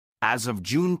As of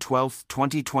June 12,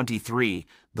 2023,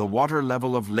 the water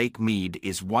level of Lake Mead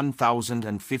is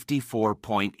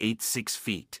 1,054.86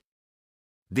 feet.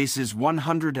 This is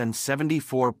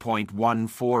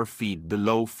 174.14 feet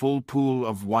below full pool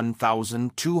of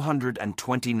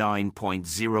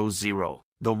 1,229.00.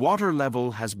 The water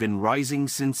level has been rising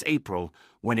since April,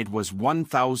 when it was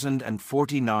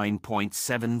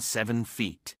 1,049.77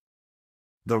 feet.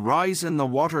 The rise in the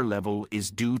water level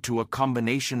is due to a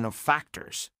combination of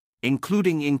factors,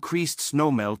 including increased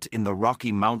snowmelt in the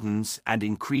Rocky Mountains and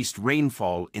increased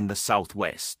rainfall in the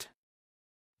southwest.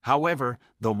 However,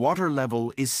 the water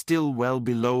level is still well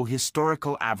below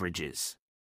historical averages.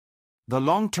 The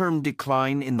long-term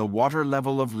decline in the water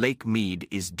level of Lake Mead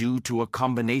is due to a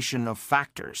combination of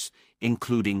factors,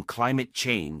 including climate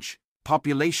change,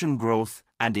 population growth,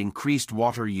 and increased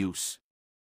water use.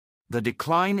 The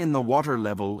decline in the water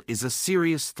level is a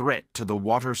serious threat to the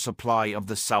water supply of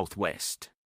the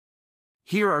Southwest.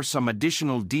 Here are some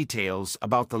additional details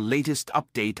about the latest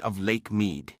update of Lake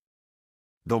Mead.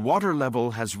 The water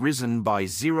level has risen by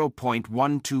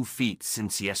 0.12 feet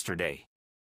since yesterday.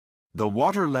 The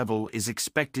water level is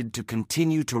expected to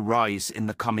continue to rise in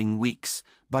the coming weeks,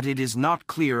 but it is not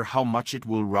clear how much it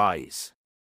will rise.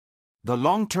 The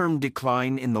long-term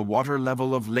decline in the water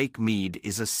level of Lake Mead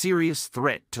is a serious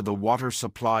threat to the water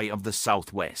supply of the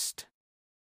Southwest.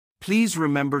 Please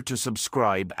remember to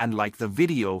subscribe and like the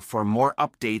video for more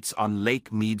updates on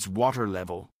Lake Mead's water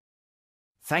level.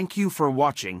 Thank you for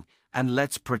watching, and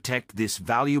let's protect this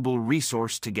valuable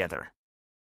resource together.